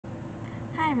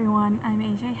everyone, I'm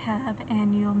AJ Heb,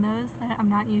 and you'll notice that I'm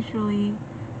not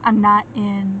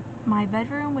in my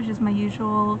bedroom, which is my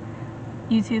usual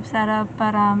YouTube setup,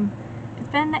 but it's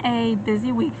been a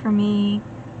busy week for me,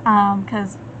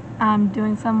 because I'm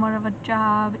doing somewhat of a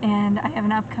job and I have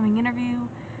an upcoming interview,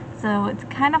 so it's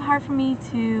kind of hard for me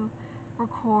to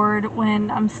record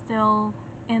when I'm still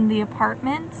in the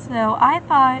apartment. So I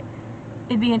thought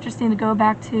it'd be interesting to go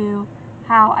back to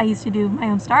how I used to do my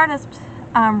own Stardust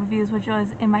reviews, which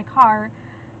was in my car,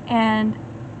 and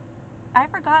I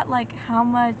forgot like how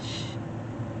much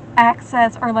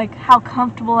access or like how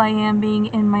comfortable I am being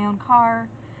in my own car,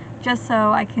 just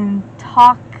so I can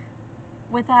talk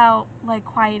without like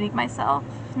quieting myself.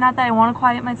 Not that I want to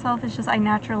quiet myself, it's just I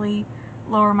naturally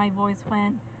lower my voice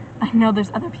when I know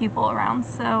there's other people around.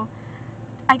 So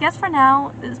I guess for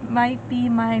now this might be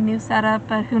my new setup,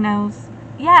 but who knows.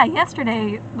 Yeah,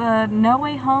 yesterday the No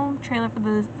Way Home trailer for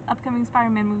the upcoming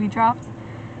Spider-Man movie dropped.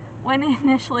 When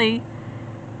initially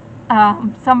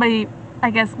somebody, I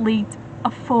guess, leaked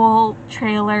a full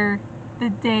trailer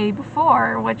the day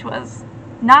before, which was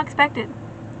not expected,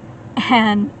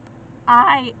 and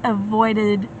I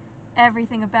avoided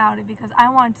everything about it because I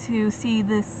want to see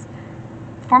this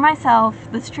for myself,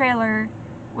 this trailer,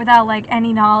 without like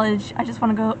any knowledge. I just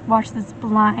want to go watch this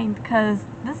blind, because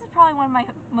this is probably one of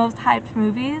my most hyped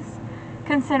movies,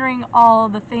 considering all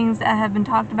the things that have been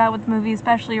talked about with the movie,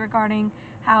 especially regarding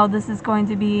how this is going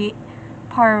to be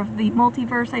part of the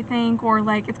multiverse, I think, or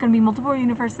like it's going to be multiple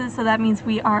universes, so that means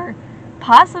we are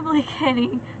possibly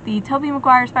getting the Tobey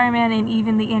Maguire Spider-Man and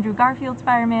even the Andrew Garfield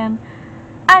Spider-Man.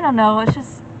 I don't know,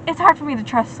 it's hard for me to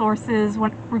trust sources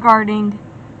regarding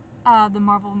the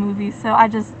Marvel movies, so I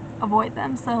just avoid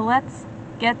them. So let's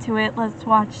get to it. Let's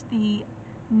watch the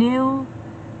new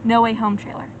No Way Home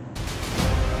trailer.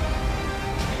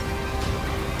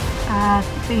 The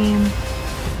theme.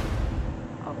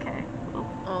 Okay.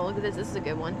 Oh, look at this. This is a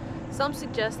good one. Some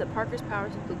suggest that Parker's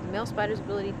powers include the male spider's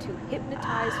ability to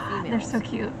hypnotize females. They're so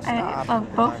cute. I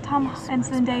love both Tom and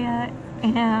Zendaya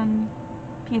and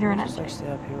Peter and MJ. I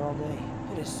stay up here all day.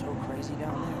 It is so crazy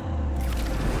down there.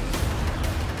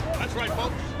 That's right,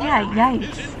 folks. Yeah,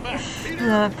 yikes.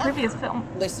 The previous film.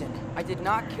 Listen, I did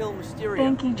not kill Mysterio.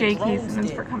 Thank you, J.K. The drones Simmons,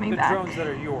 did. for coming the back. drones that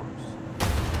are yours.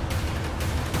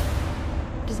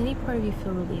 Does any part of you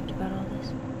feel relieved about all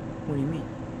this? What do you mean?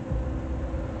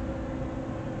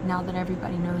 Now that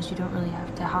everybody knows, you don't really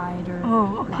have to hide or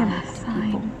Oh, okay, lie that's to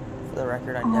people. fine. For the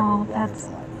record, I Oh, never wanted that's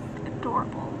to lie to you.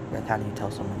 adorable. But how do you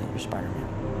tell someone that you're Spider-Man?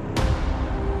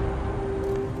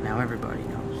 Now everybody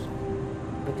knows.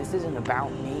 But this isn't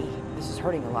about me. This is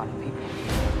hurting a lot of people.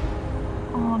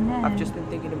 Oh, Ned. I've just been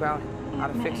thinking about how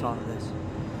to fix all of this.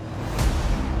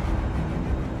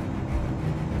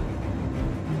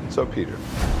 So, Peter,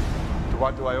 to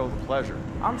what do I owe the pleasure?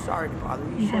 I'm sorry to bother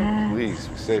you, sir. Yes. Please,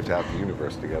 we saved half the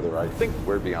universe together. I think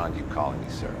we're beyond you calling me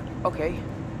sir. Okay,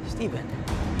 Steven.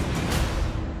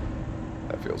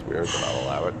 That feels weird, but I'll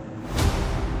allow it.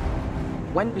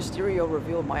 When Mysterio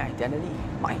revealed my identity,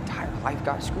 my entire life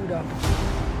got screwed up.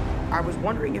 I was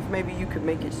wondering if maybe you could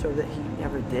make it so that he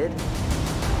never did.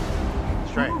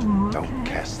 Strange. Ooh, okay. Don't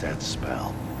cast that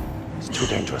spell. It's too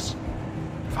dangerous.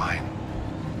 Fine.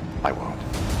 I won't.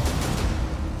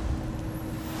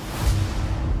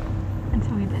 And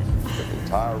so he did. The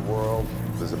entire world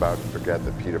is about to forget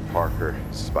that Peter Parker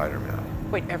is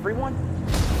Spider-Man. Wait, everyone?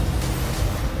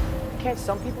 Can't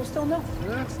some people still know?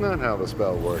 That's not how the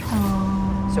spell works.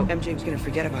 Oh. So MJ's gonna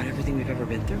forget about everything we've ever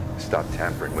been through? Stop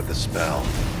tampering with the spell.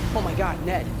 Oh my god,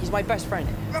 Ned, he's my best friend.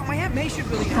 Oh, my Aunt May should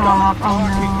really Stop. Oh,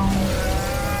 no.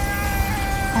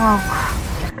 Oh,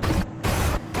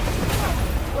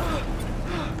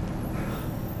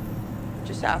 What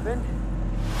just happened?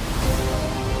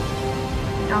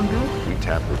 Jungle? We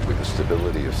tampered with the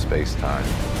stability of space-time.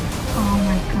 Oh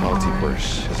my god.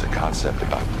 Multiverse is a concept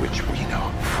about which we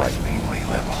know frighteningly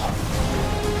little.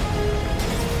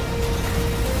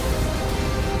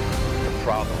 The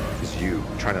problem is you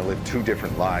trying to live two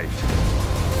different lives.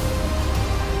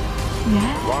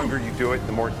 Yeah. The longer you do it,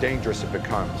 the more dangerous it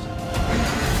becomes.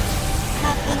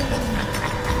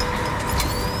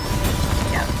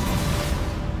 Yes.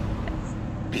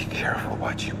 Be careful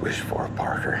what you wish for,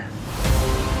 Parker.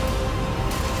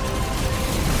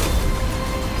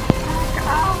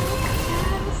 Oh,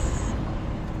 yes.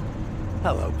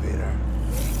 Hello, Peter.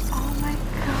 Oh my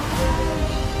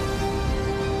gosh.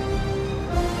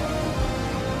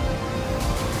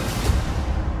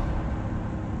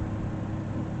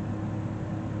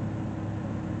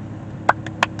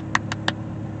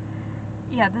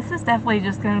 Yeah, this is definitely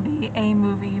just going to be a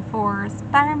movie for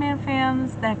Spider-Man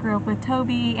fans that grew up with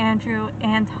Tobey, Andrew,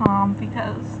 and Tom,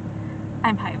 because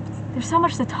I'm hyped. There's so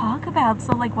much to talk about,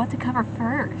 so like what to cover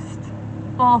first?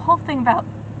 Well, the whole thing about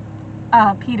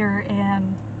Peter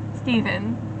and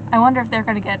Steven, I wonder if they're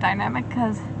going to get a dynamic,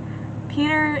 because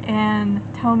Peter and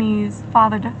Tony's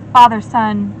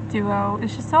father-son duo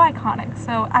is just so iconic.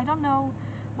 So I don't know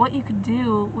what you could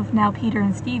do with now Peter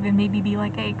and Steven. Maybe be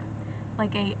like a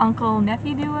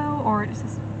uncle-nephew duo, or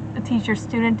just a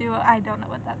teacher-student duo. I don't know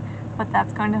what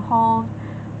that's going to hold.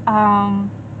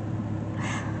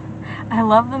 I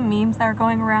love the memes that are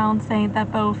going around saying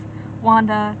that both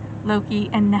Wanda, Loki,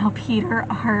 and now Peter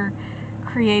are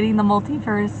creating the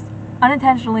multiverse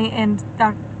unintentionally, and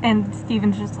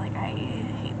Steven's just like, I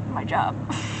hate my job.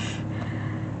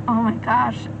 Oh my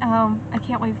gosh. I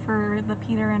can't wait for the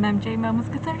Peter and MJ moments,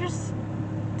 because they're just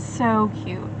so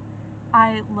cute.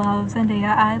 I love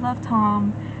Zendaya, I love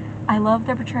Tom, I love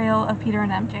their portrayal of Peter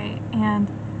and MJ,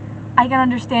 and I can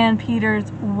understand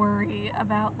Peter's worry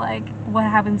about like what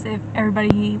happens if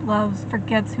everybody he loves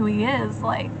forgets who he is.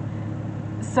 Like,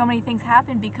 so many things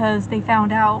happen because they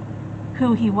found out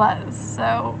who he was,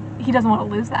 so he doesn't want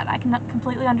to lose that. I can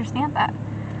completely understand that.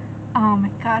 Oh my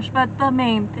gosh, but the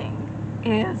main thing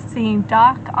is seeing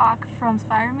Doc Ock from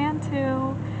Spider-Man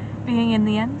 2 being in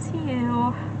the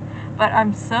MCU. But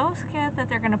I'm so scared that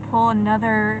they're going to pull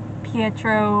another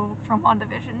Pietro from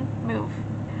WandaVision move.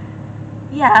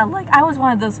 Yeah, like, I was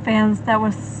one of those fans that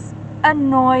was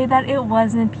annoyed that it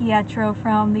wasn't Pietro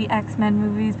from the X-Men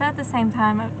movies, but at the same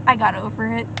time, I got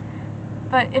over it.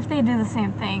 But if they do the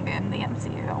same thing in the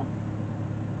MCU,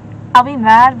 I'll be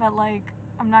mad, but, like,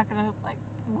 I'm not going to, like,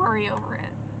 worry over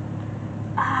it.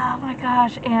 Oh my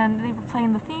gosh, and they were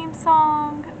playing the theme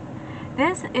song.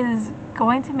 This is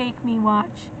going to make me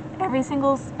watch every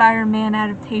single Spider-Man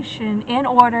adaptation in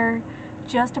order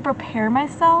just to prepare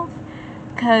myself,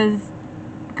 because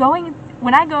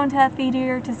when I go into that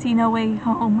theater to see No Way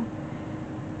Home,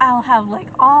 I'll have like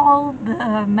all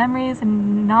the memories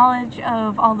and knowledge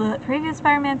of all the previous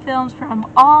Spider-Man films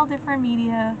from all different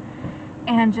media,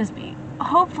 and just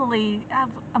hopefully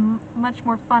have a much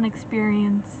more fun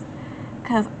experience.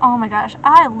 Because, oh my gosh,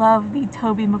 I love the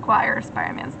Tobey Maguire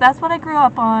Spider-Mans. That's what I grew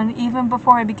up on, even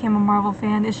before I became a Marvel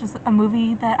fan. It's just a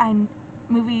movie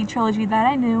trilogy that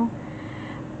I knew.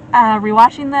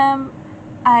 Rewatching them,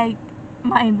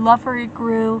 my love for it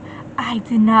grew. I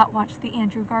did not watch the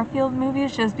Andrew Garfield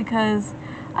movies just because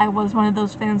I was one of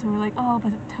those fans who were like, oh,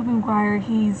 but Tobey Maguire,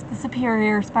 he's the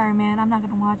superior Spider-Man, I'm not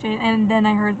going to watch it. And then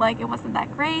I heard, like, it wasn't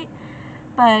that great.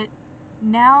 But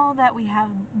now that we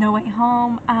have No Way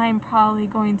Home, I'm probably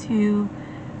going to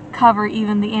cover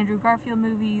even the Andrew Garfield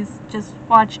movies, just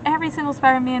watch every single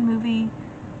Spider-Man movie,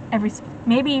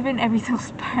 maybe even every single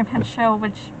Spider-Man show,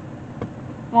 which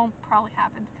won't probably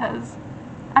happen because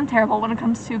I'm terrible when it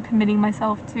comes to committing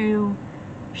myself to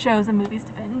shows and movies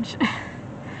to binge.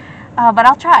 But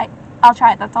I'll try.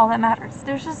 That's all that matters.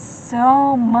 There's just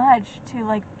so much to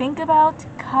like think about, to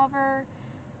cover.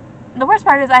 The worst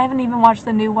part is I haven't even watched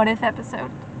the new What If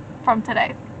episode from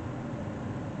today.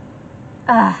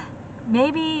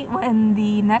 Maybe when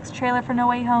the next trailer for No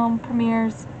Way Home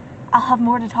premieres, I'll have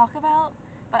more to talk about.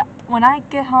 But when I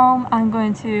get home, I'm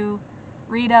going to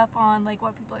read up on like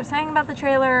what people are saying about the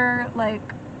trailer, like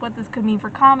what this could mean for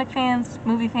comic fans,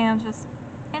 movie fans, just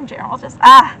in general.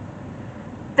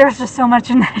 There's just so much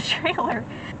in that trailer.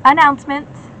 Announcement: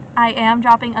 I am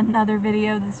dropping another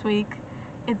video this week.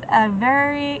 It's a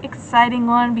very exciting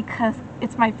one because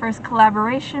it's my first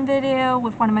collaboration video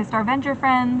with one of my Star Avenger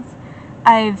friends.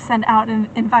 I've sent out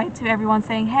an invite to everyone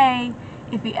saying, hey,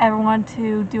 if you ever want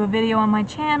to do a video on my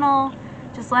channel,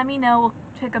 just let me know. We'll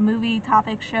pick a movie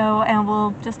topic show and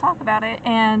we'll just talk about it.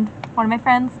 And one of my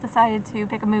friends decided to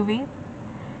pick a movie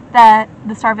that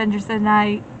the Star Avengers and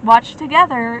I watched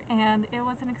together, and it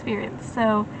was an experience.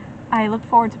 So I look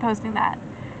forward to posting that.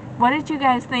 What did you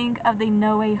guys think of the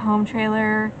No Way Home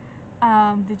trailer?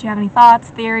 Did you have any thoughts,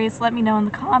 theories? Let me know in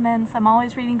the comments. I'm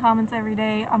always reading comments every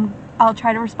day. I'll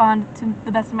try to respond to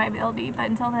the best of my ability. But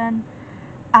until then,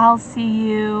 I'll see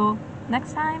you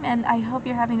next time, and I hope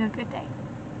you're having a good day.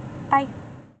 Bye.